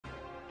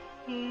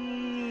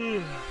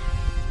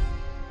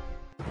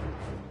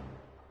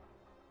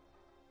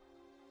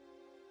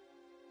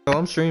Oh,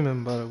 I'm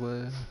streaming, by the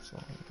way. So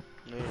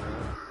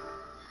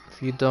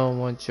if you don't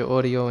want your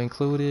audio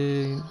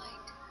included,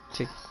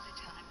 take.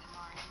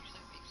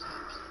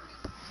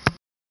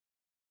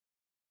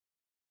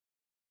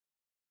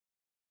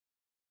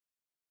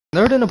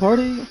 Nerd in the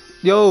party?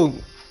 Yo,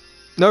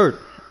 nerd.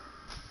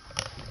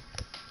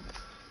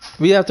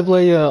 We have to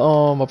play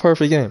a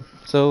perfect game.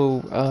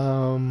 So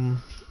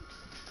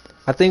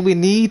I think we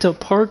need to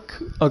park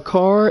a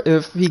car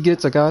if he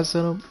gets a guy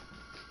setup.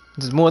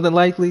 It's more than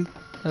likely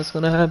that's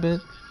gonna happen.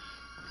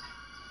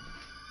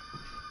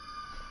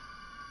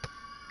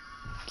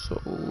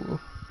 So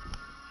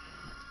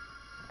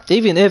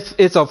even if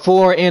it's a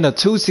 4 and a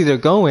 2-seater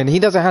going, he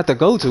doesn't have to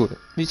go to it.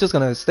 He's just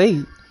gonna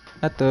stay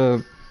at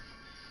the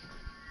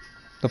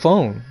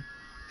phone.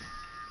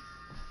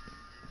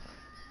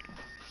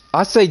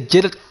 I say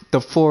get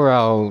the 4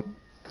 out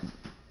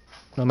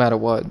no matter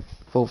what.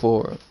 Full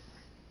 4.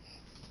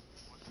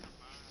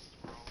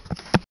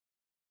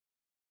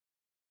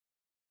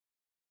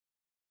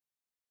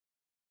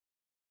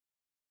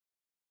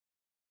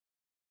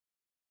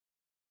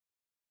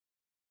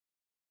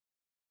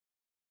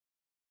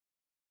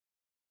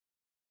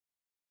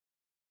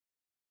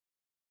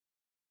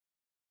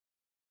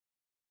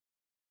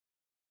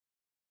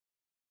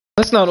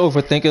 Let's not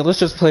overthink it. Let's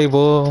just play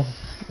ball.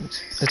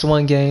 It's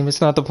one game.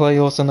 It's not the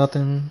playoffs or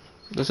nothing.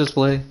 Let's just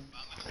play.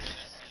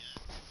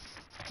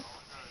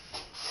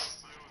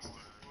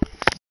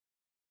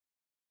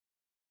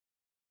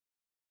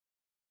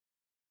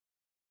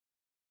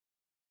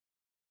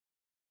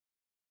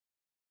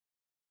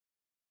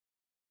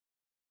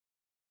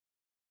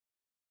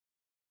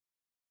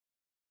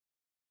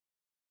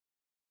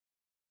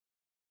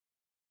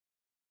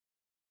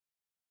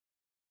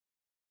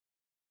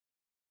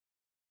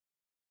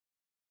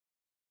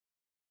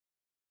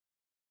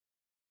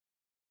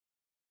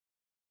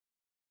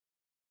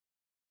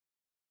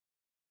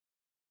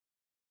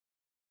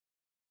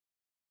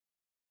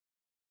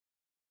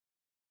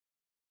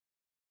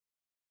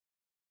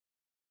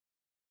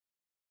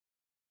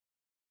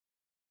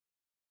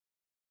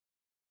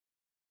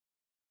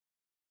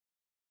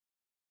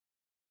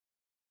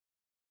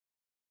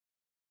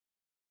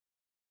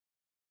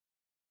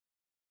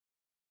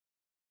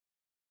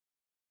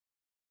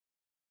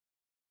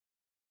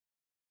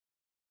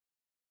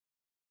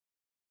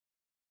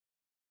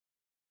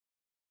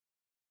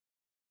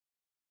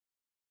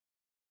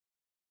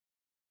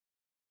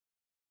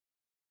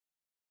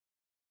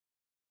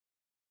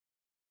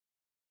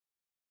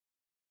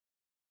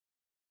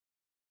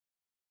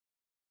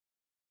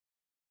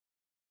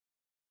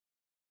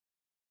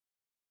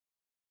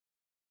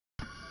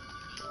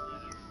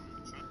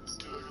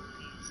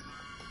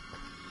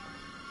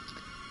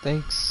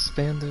 Thanks,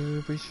 Panda.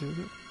 Appreciate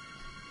it.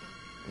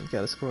 You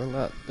gotta score a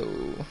lot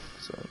though.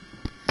 So.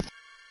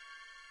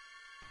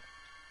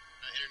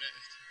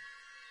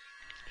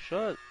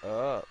 Shut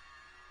up.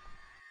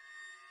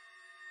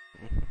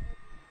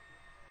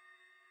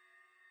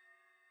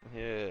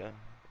 Yeah.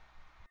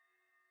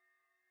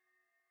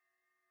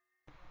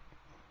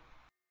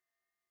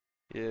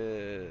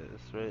 Yes,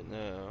 right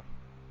now.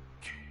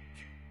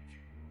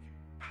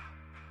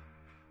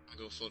 I'll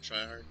go full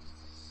tryhard.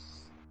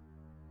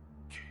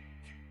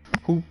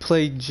 Who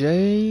played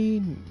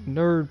Jay?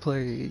 Nerd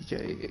played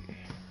Jay.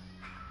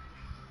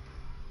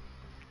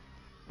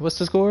 What's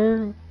the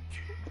score?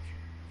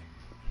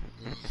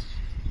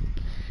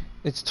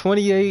 It's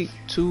 28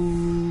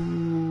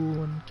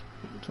 to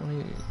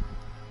 28.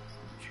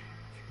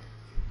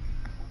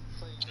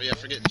 Oh yeah, I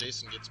forget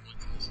Jason gets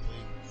points in this league.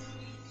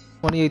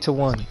 28 to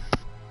 1.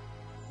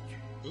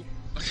 Oop.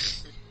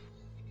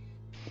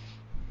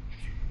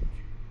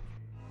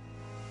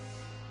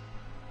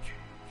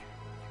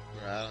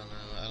 Bro, I don't know.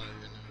 I don't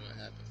even know what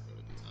happened, bro,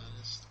 to be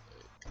honest.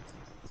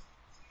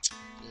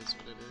 Like, it's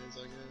what it is, I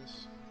guess.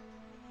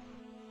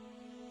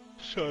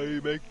 Sorry,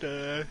 make that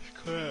ass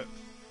clap.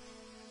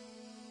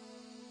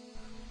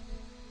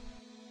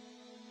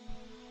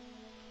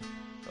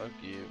 Fuck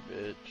you,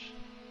 bitch.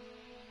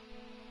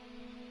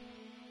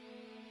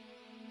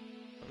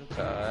 I'm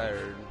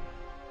tired.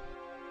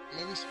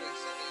 Maybe spend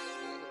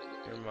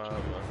something. Your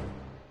mama.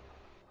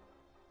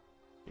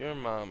 Your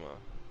mama.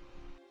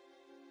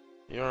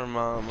 Your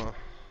mama.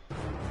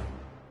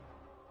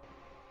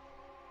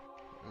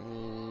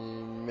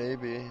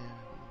 Maybe.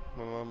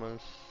 My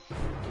mama's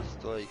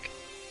just like...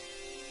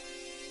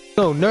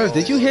 No, Nerd,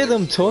 did you hear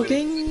them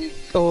talking?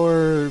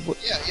 Or...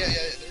 Yeah.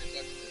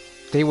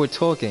 They were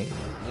talking.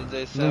 Did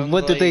they sound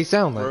what like did they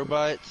sound like?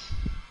 robots?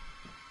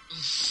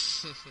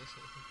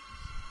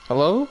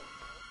 Hello?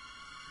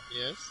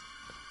 Yes?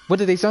 What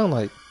did they sound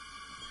like?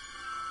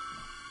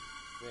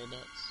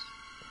 Robots.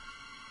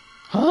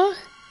 Huh?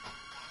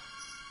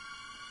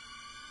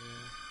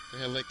 Yeah. They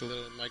had like the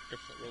little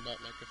microphone, robot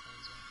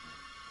microphones on.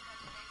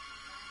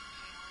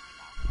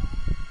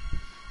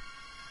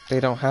 They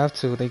don't have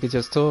to. They could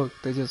just talk.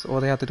 All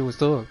they have to do is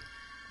talk.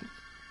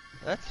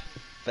 That's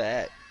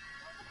fat.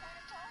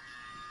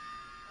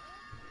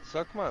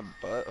 Suck my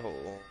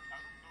butthole.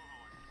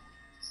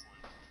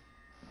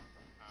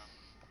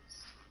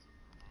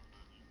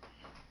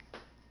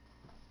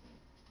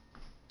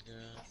 Yeah.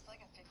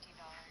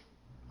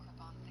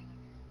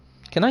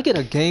 Can I get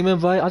a game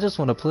invite? I just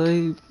want to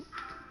play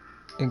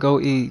and go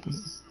eat.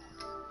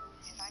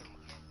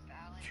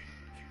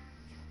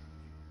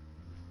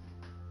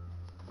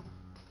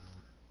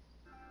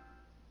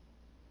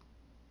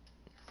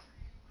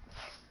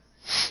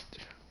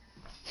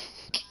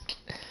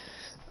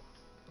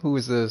 Who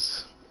is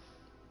this?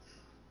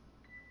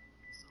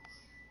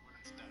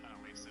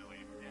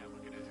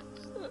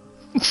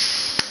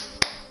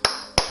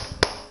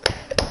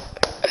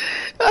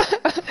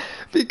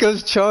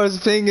 Because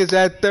Charles Ping is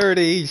at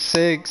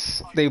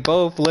 36. They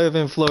both live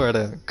in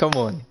Florida. Come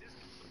on.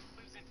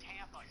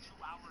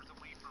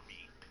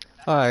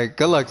 Alright,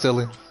 good luck,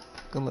 Silly.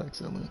 Good luck,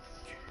 Silly.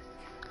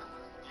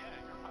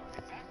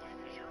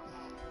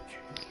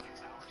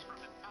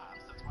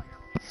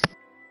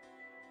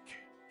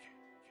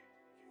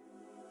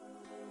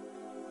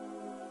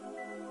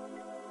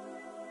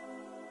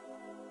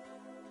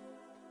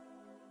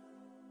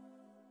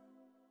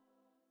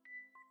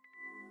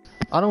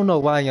 I don't know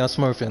why y'all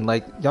smurfing.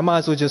 Like, y'all might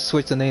as well just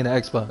switch the name to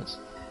Xbox.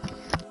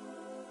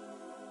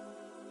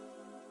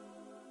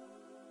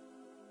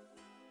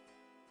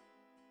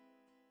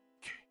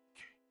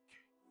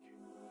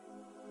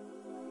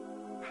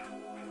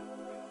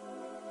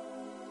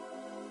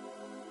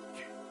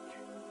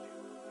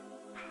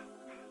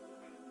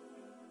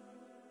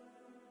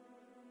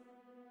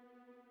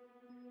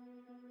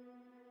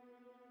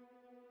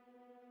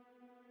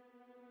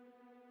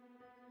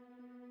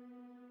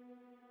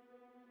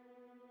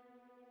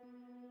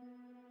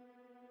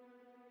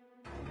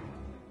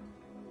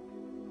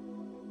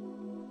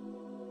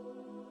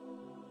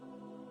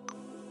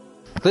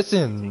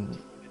 Listen.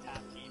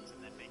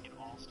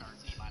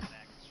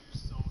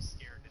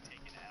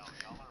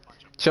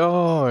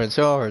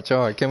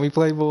 Char. Can we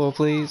play ball,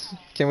 please?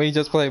 Can we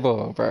just play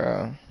ball,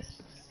 bro?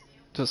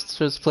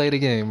 Just play the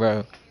game,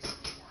 bro.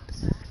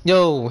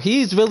 Yo,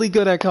 he's really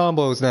good at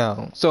combos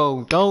now.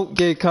 So don't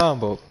get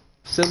combo.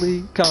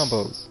 Silly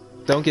combos.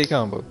 Don't get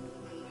combo.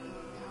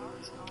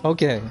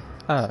 Okay.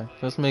 Alright,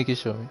 let's make it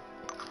sure.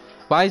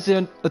 Why is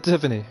there a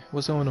Tiffany?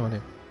 What's going on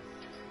here?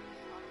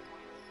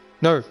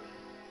 Nerf.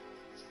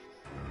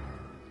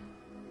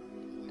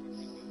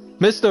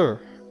 Mister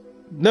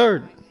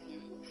Nerd.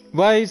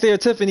 Why is there a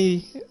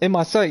Tiffany in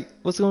my sight?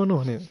 What's going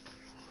on here?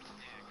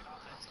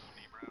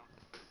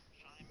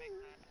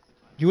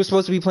 You were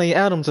supposed to be playing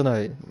Adam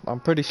tonight. I'm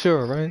pretty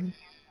sure, right?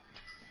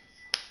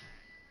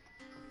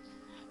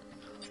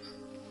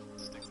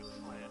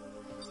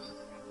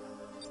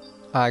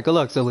 Alright, good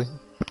luck, Silly.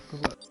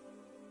 Good luck.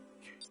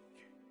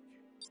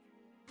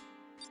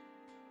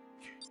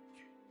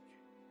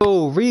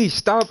 Oh, Reese,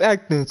 stop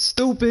acting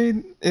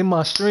stupid in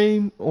my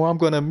stream or I'm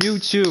gonna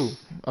mute you.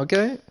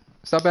 Okay?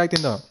 Stop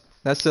acting dumb.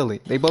 That's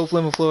Silly. They both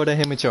live in Florida,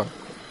 him and Char.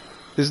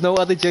 There's no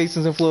other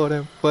Jasons in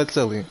Florida but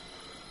Silly.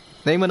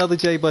 Name another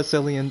J but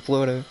Silly in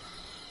Florida.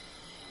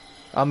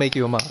 I'll make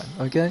you a mod,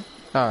 okay?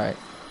 Alright.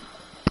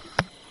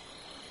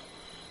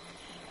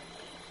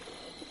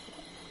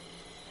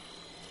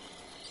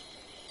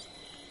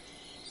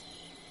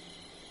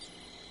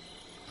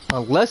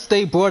 Unless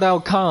they brought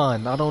out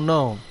Khan, I don't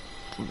know.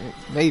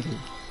 Maybe.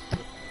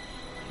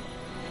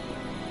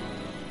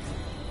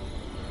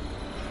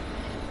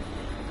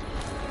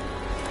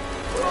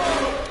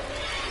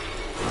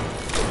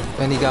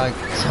 And he got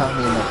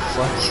Tommy in the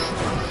fuck.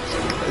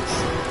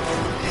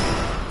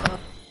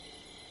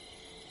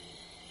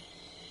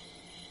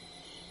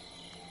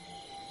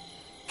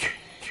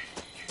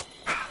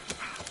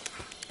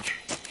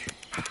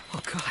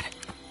 Oh God,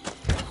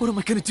 what am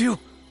I gonna do?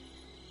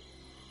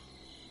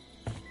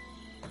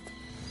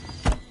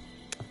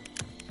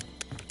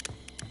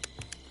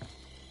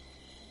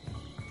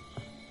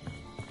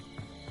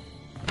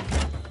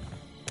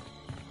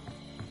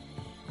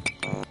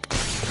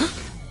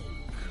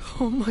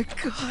 Oh my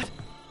God.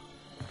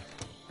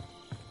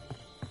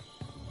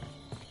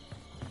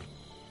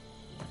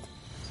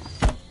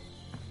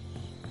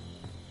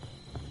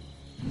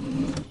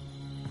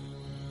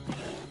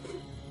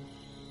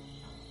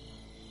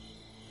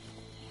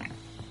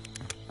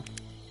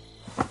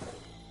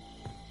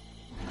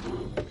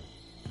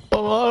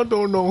 Oh, I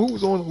don't know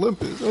who's on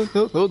Olympus.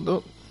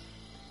 No.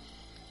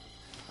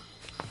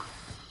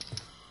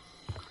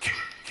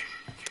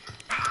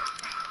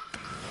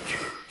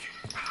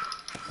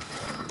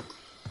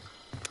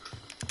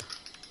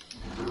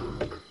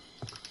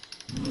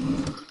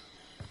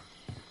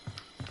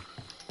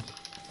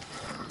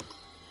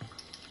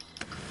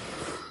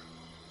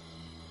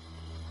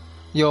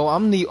 Yo,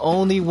 I'm the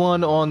only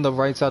one on the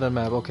right side of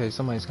the map. Okay,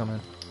 somebody's coming.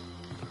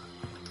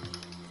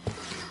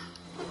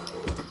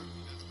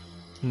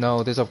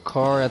 No, there's a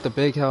car at the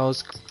big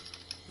house.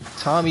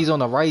 Tommy's on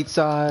the right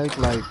side.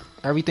 Like,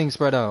 everything's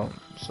spread out.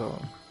 So.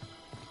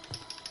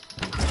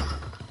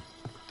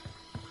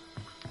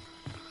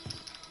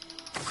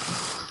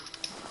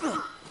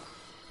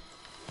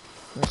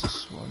 There's a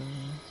sweater.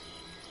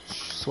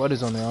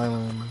 Sweaters on the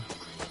island.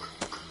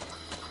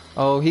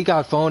 Oh, he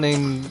got phone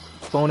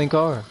and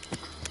car.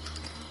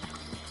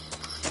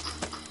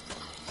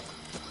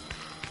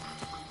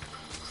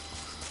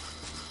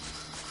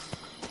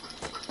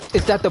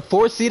 Is that the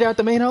 4-seater at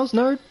the main house,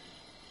 nerd?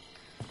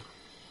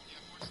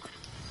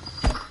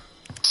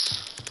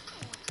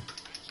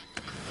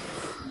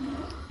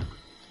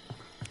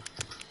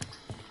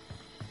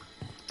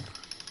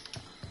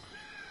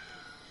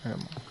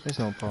 There's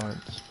no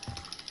parts.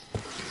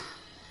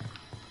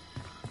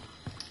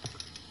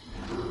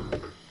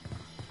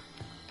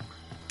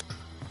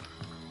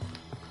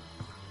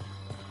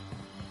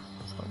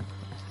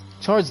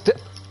 Charge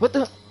what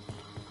the?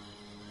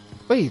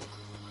 Wait,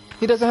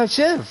 he doesn't have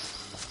shift.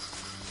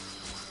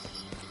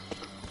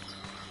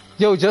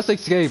 Yo, just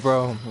escape,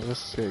 bro.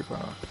 Just escape, bro.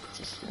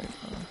 Just escape,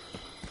 bro.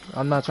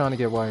 I'm not trying to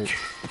get white.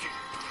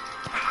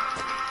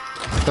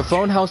 The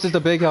phone house is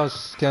the big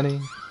house, Kenny.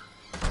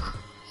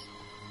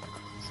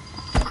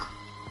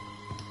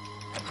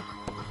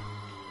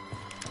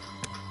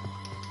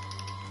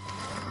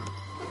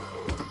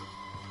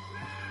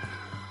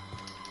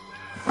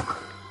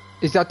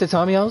 Is that the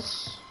Tommy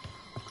house?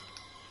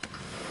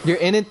 You're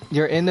in it?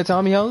 You're in the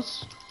Tommy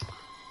house?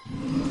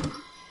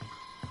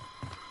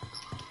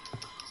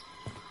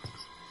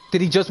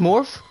 Did he just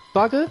morph,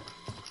 Baka?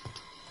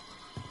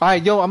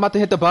 Alright, yo, I'm about to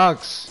hit the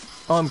box.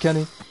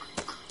 Kenny.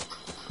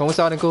 Go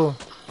inside and go.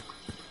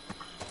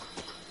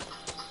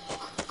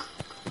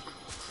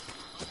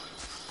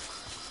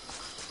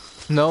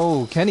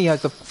 No, Kenny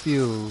has the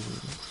fuse.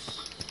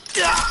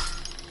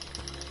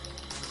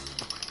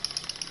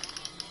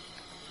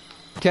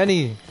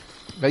 Kenny,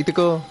 make the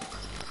go.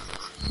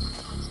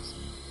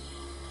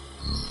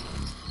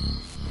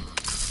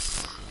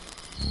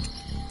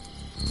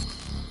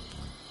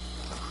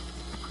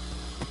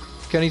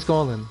 Kenny's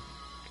calling.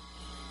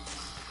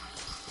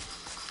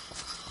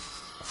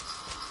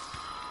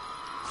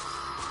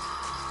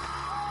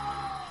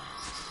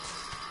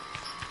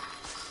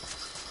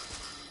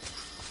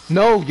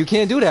 No, you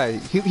can't do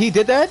that. He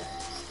did that?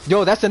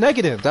 Yo, that's a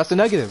negative. That's a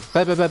negative.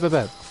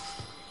 Bad.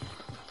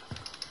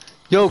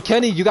 Yo,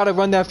 Kenny, you gotta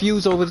run that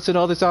fuse over to the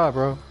other side,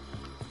 bro.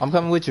 I'm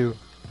coming with you.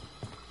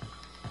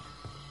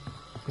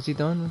 Is he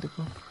done with the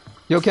phone?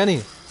 Yo,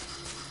 Kenny.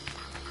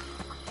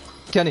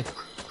 Kenny.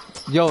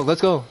 Yo, let's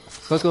go.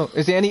 Let's go.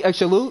 Is there any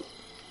extra loot?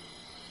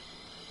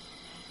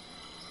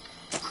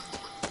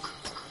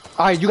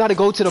 Alright, you gotta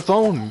go to the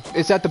phone.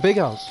 It's at the big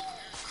house.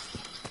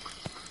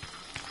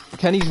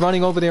 Kenny's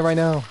running over there right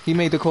now. He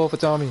made the call for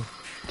Tommy.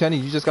 Kenny,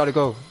 you just gotta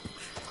go.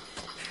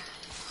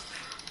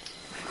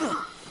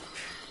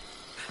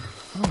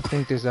 I don't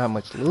think there's that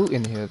much loot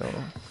in here, though.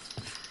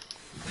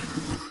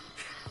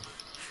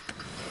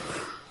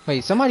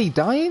 Wait, somebody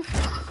dying?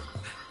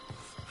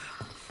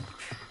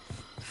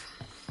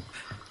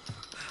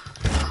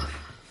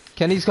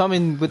 Kenny's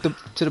coming with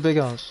to the big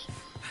house.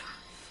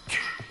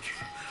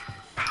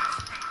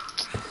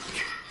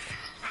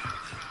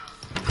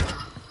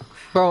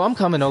 Bro, I'm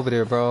coming over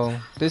there, bro.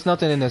 There's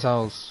nothing in this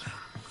house.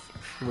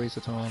 It's a waste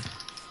of time.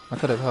 I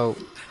could have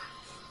helped.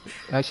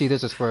 Actually,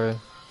 there's a spray.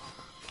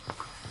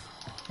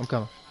 I'm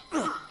coming.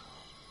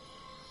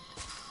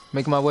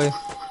 Making my way.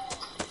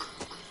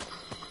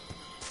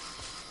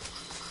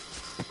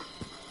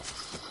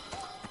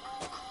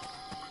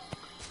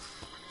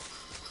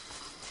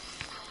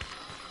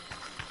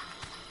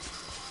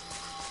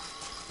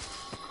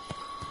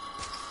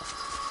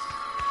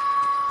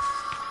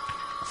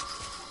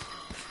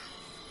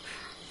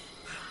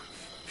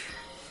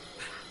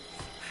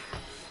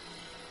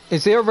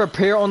 Is there a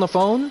repair on the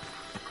phone?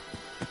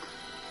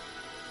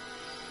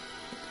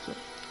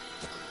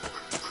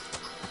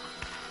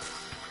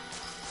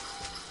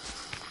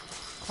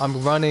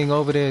 I'm running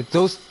over there.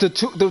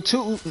 The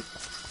two.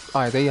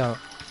 Alright, they out.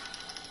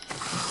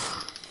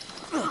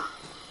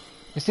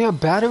 Is there a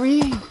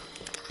battery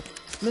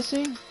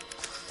missing?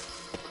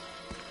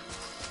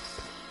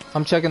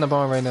 I'm checking the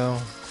barn right now.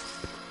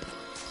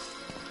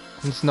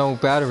 There's no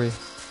battery.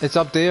 It's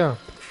up there.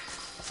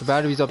 The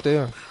battery's up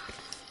there.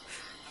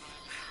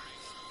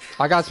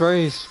 I got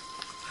sprays.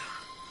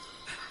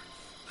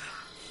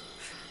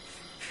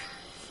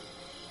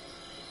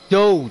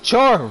 Yo,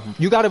 Char,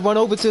 you gotta run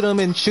over to them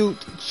and shoot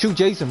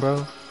Jason,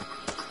 bro.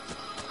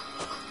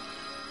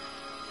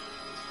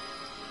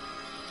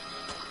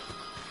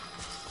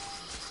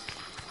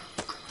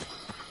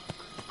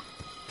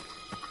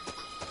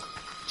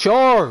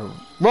 Char,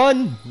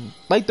 run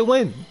like the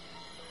wind.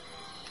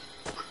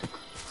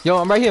 Yo,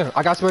 I'm right here.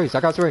 I got sprays.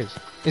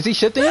 Is he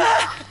shifting?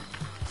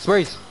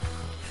 Sprays.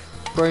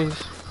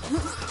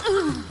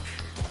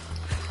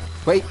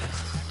 Wait.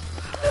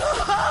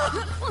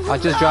 I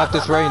just dropped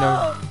this spray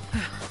now.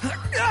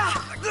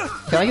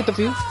 Can I get the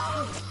fuse?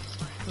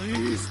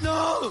 Please,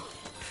 no!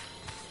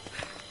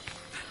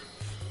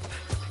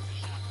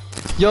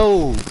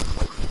 Yo!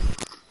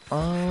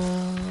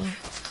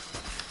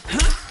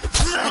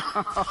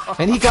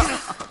 And he got...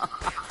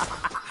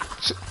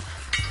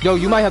 Yo,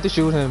 you might have to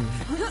shoot him.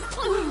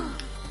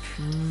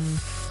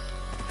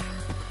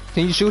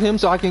 Can you shoot him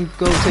so I can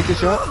go take the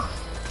shot?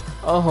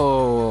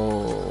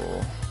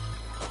 Oh.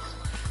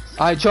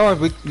 Alright,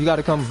 Charles, you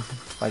gotta come,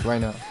 like, right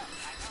now.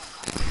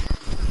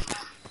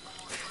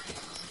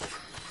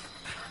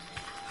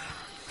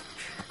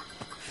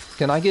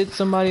 Can I get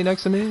somebody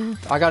next to me?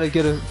 I gotta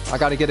get a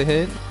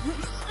hit.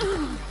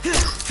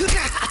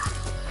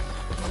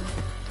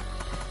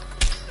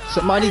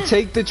 Somebody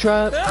take the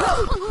trap.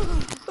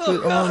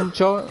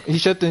 Char, he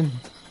shifting.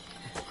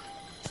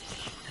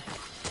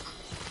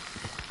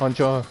 On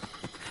Char.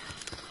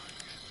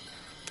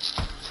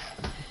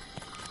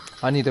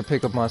 I need to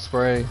pick up my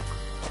spray.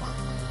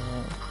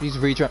 He's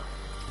retry.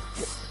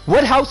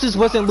 What houses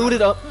wasn't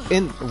looted up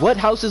in? What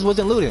houses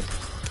wasn't looted?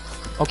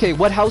 Okay,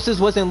 what houses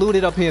wasn't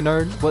looted up here,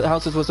 nerd? What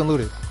houses wasn't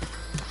looted?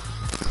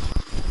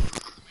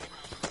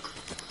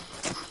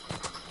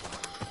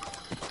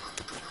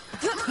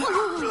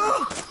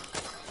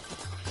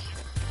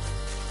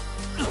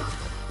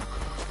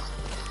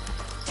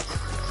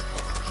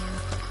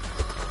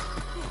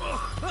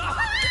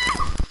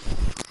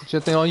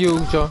 Shit thing on you,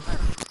 Joe.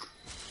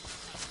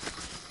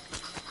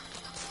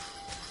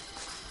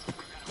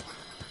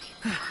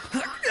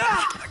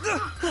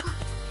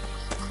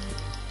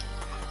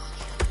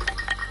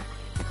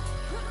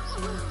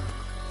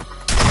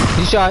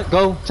 He shot.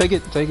 Go. Take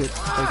it. Take it.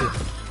 Take it.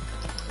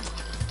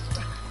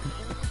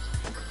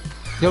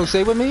 Yo,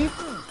 stay with me.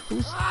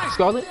 Who's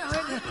Scarlet?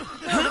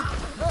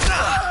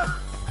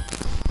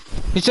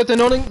 He shot the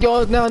noting.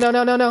 Yo,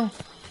 no.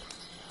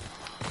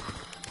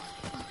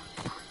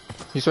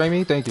 You spray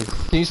me? Thank you.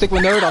 Can you stick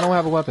with nerd? I don't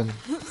have a weapon.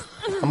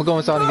 I'm gonna go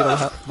inside and get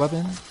a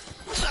weapon.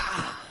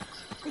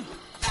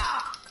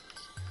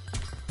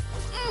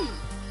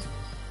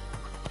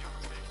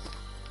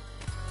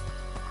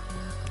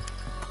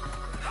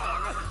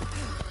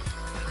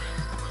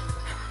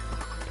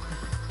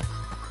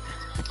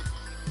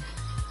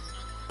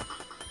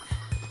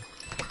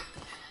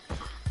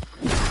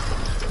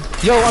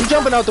 Yo, I'm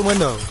jumping out the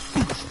window.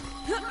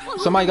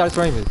 Somebody gotta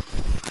spray me.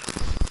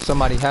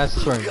 Somebody has to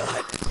spray me.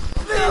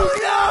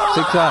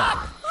 6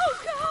 shot.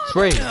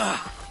 Spray.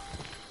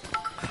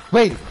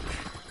 Wait.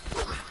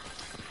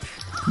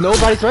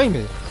 Nobody sprayed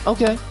me.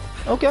 Okay.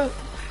 Okay.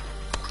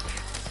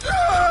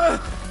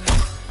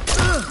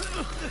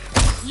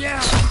 Yeah,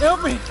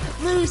 help me,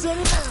 please.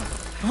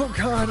 Oh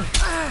God.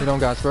 You don't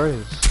got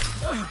sprays.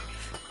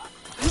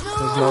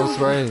 There's no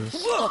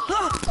sprays.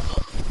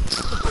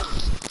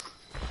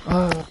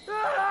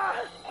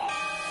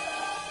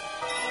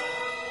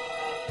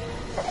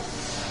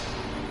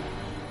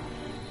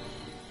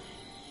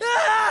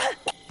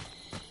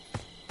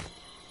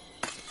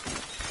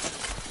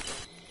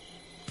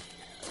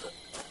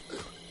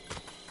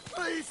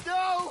 Please,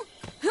 no!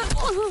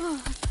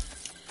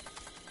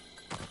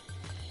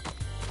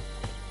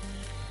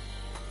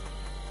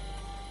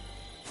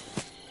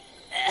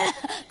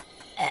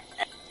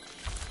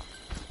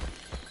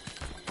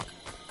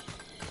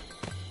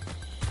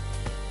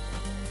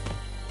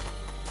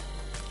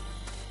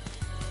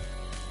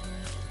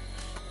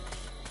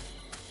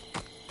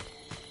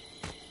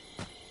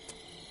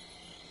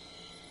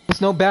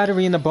 There's no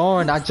battery in the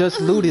barn. I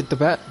just looted the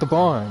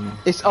barn.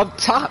 It's up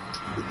top.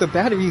 The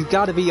battery's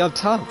gotta be up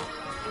top.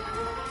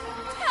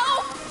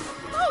 Help!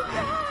 Oh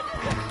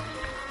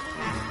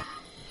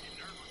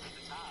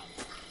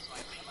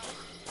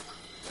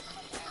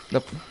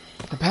God!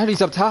 The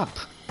battery's up top.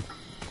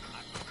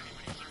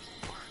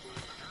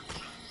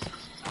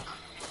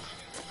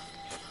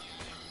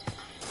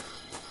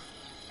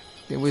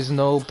 There was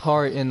no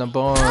part in the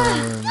barn.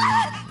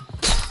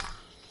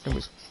 There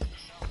was.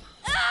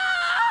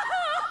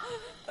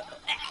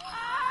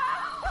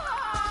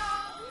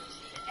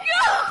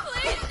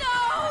 Please,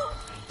 no!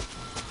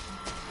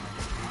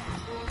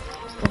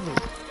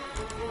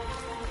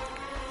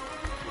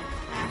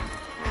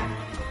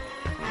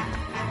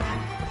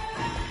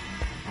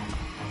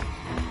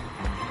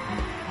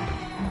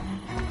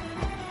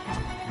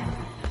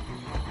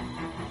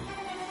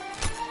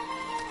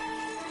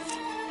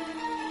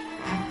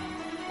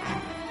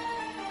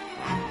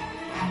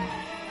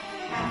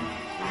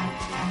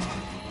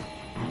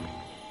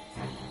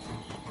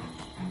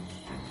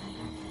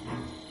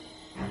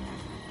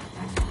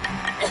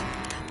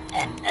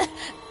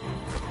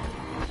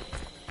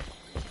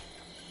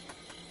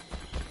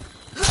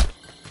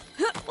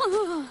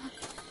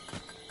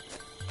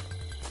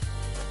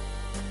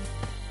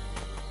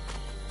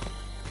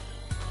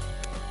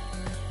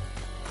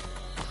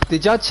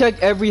 Did y'all check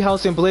every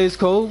house in Blaze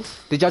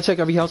Cove? Did y'all check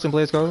every house in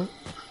Blaze Cove?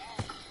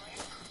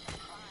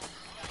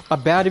 A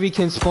battery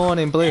can spawn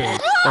in Blaze.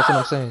 That's what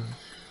I'm saying.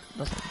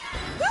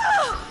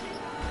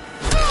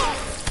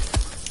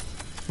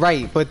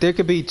 Right, but there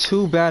could be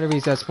 2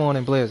 batteries that spawn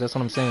in Blaze. That's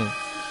what I'm saying.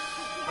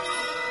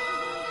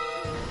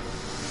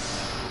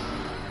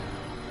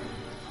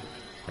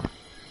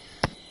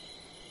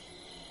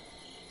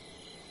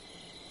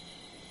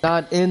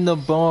 Not in the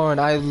barn.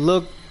 I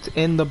looked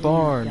in the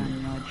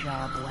barn.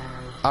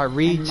 I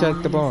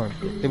rechecked the barn.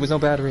 There was no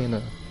battery in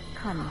there.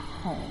 Come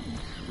home,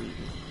 sweetie.